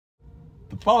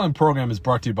Following program is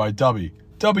brought to you by Dubby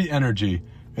Energy.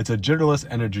 It's a gitterless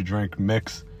energy drink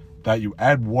mix that you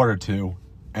add water to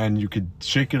and you could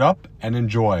shake it up and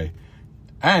enjoy.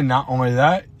 And not only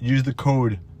that, use the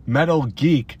code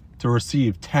METALGEEK to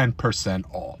receive 10%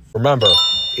 off. Remember,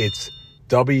 it's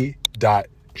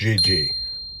Dubby.gg.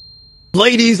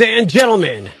 Ladies and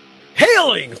gentlemen,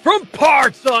 hailing from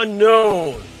parts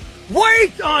unknown,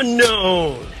 weight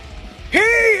unknown, he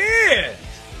is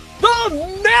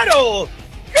the Metal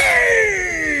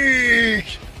Geek!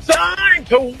 Time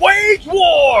to wage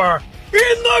war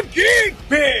in the Geek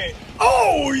Pit!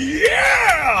 Oh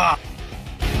yeah!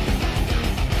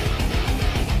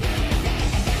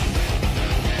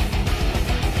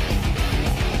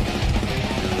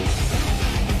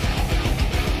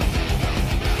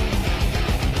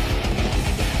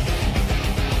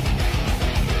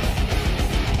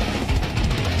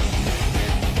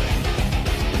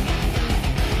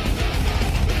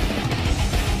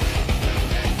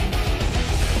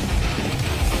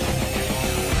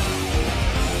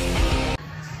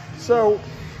 So,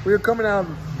 we are coming out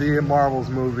of the Marvels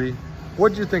movie. What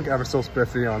did you think, Ever So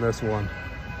Spiffy, on this one?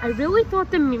 I really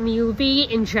thought the movie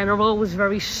in general was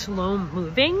very slow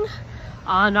moving,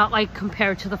 not like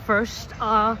compared to the first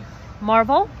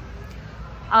Marvel.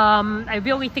 I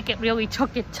really think it really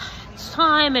took its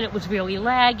time and it was really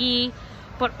laggy,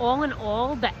 but all in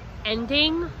all, the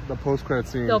ending, The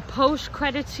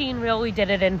post-credit scene really did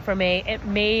it in for me. It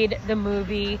made the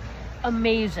movie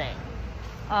amazing.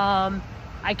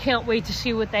 I can't wait to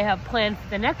see what they have planned for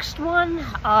the next one.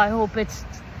 I hope it's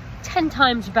 10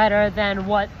 times better than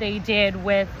what they did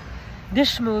with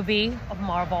this movie of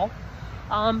Marvel.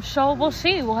 So we'll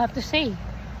see. We'll have to see.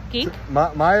 Geek?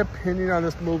 My opinion on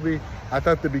this movie, I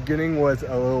thought the beginning was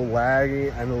a little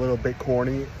laggy and a little bit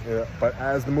corny, but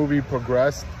as the movie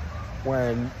progressed,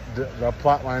 when the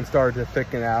plot line started to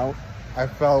thicken out, I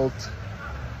felt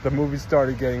the movie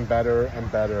started getting better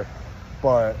and better.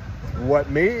 But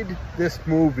what made this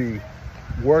movie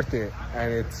worth it,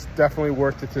 and it's definitely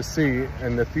worth it to see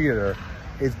in the theater,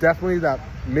 is definitely that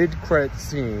mid-credit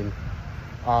scene.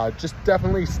 Just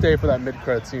definitely stay for that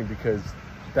mid-credit scene because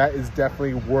that is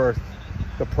definitely worth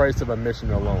the price of admission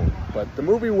alone. But the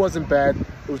movie wasn't bad.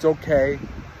 It was okay.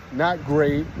 Not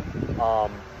great.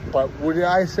 But would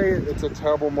I say it's a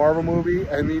terrible Marvel movie?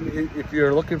 I mean, if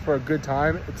you're looking for a good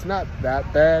time, it's not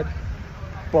that bad.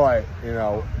 But, you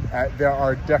know, there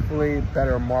are definitely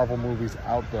better Marvel movies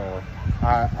out there.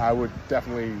 I would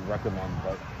definitely recommend.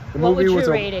 But the movie was. What would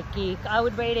you rate it, Geek? I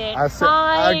would rate it 5,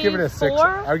 I'd give it a 6. 4?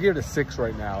 I would give it a 6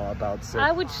 right now, about 6.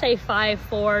 I would say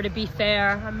 5-4 to be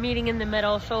fair. I'm meeting in the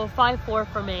middle, so 5-4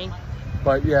 for me.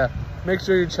 But yeah, make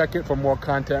sure you check it for more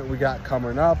content we got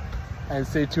coming up. And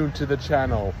stay tuned to the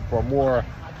channel for more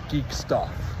geek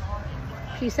stuff.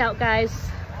 Peace out, guys.